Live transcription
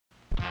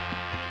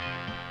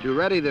To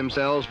ready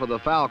themselves for the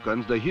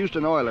Falcons, the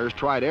Houston Oilers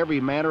tried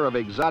every manner of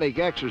exotic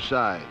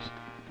exercise,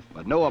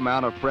 but no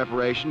amount of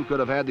preparation could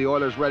have had the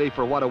Oilers ready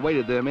for what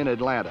awaited them in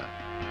Atlanta.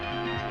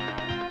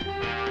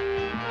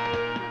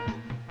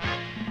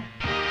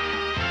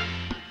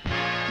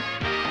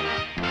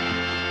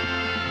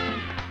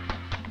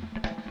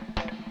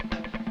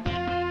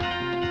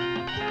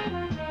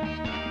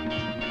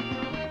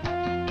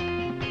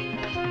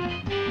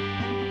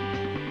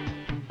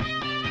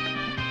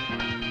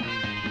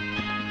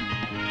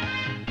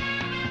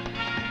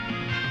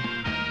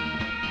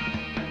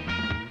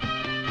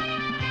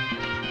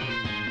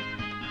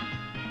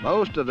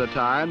 Most of the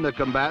time, the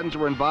combatants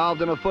were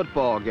involved in a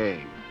football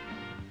game.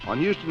 On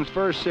Houston's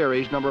first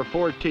series, number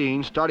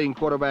 14, starting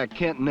quarterback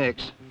Kent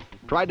Nix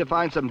tried to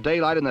find some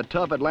daylight in the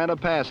tough Atlanta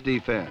pass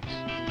defense.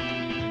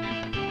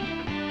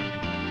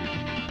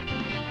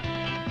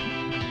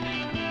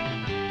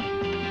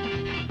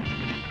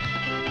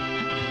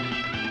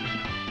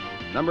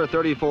 Number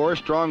 34,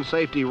 strong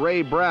safety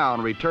Ray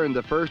Brown returned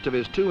the first of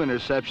his 2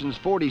 interceptions,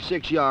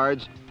 46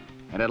 yards,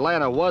 and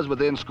Atlanta was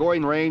within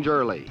scoring range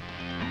early.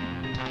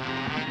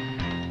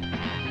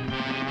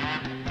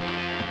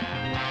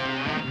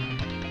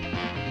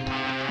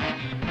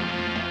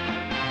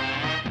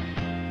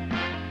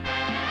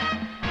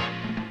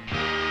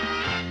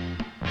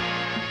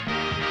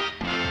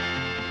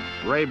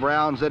 Ray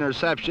Brown's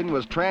interception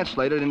was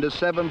translated into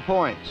 7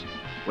 points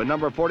when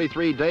number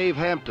 43 Dave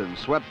Hampton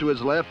swept to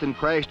his left and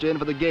crashed in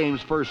for the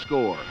game's first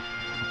score.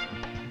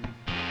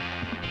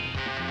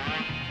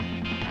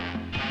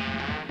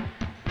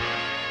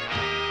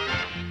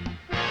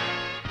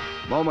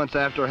 Moments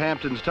after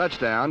Hampton's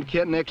touchdown,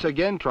 Kent Nix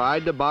again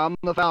tried to bomb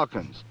the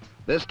Falcons,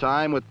 this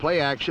time with play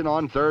action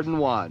on 3rd and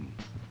 1.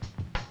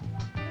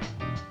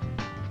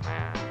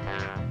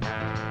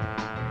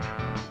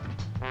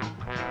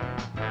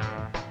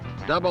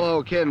 Double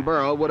O Ken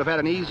Burrow would have had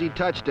an easy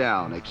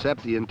touchdown,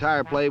 except the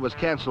entire play was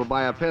canceled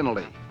by a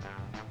penalty.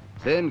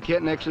 Then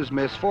Kent Nix's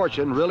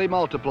misfortune really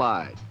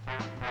multiplied.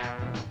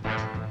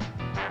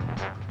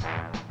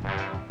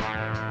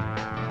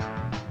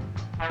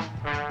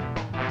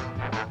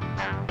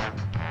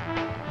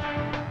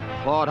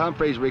 Claude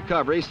Humphrey's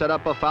recovery set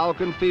up a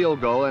Falcon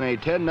field goal and a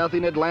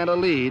 10-0 Atlanta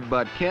lead,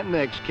 but Kent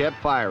Nix kept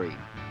firing.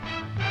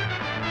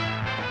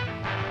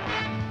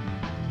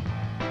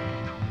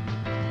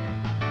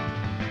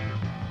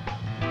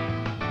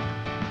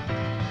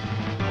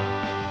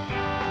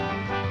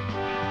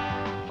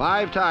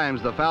 Five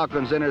times the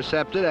Falcons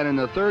intercepted, and in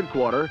the 3rd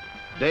quarter,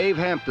 Dave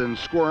Hampton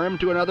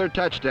squirmed to another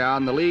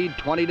touchdown, the lead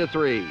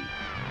 20-3.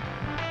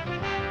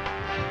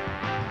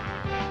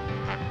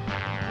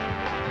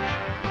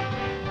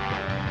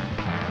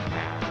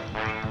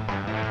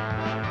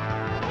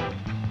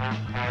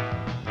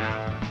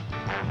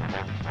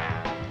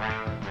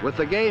 With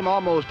the game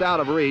almost out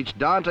of reach,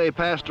 Dante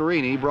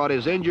Pastorini brought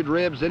his injured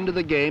ribs into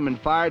the game and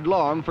fired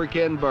long for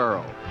Ken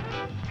Burrow.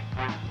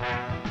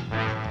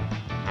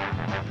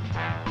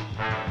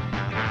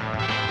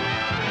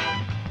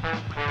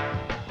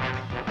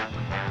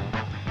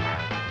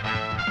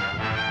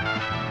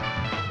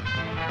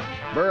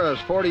 Burrow's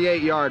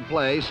 48-yard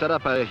play set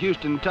up a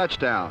Houston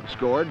touchdown,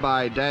 scored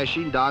by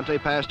dashing Dante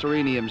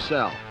Pastorini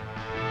himself.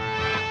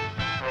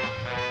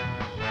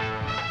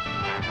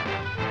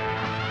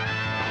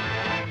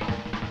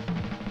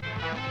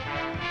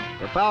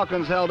 The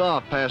Falcons held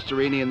off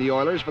Pastorini and the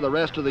Oilers for the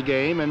rest of the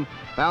game and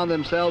found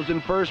themselves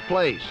in first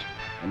place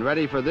and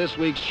ready for this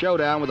week's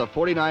showdown with the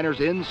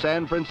 49ers in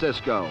San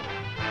Francisco.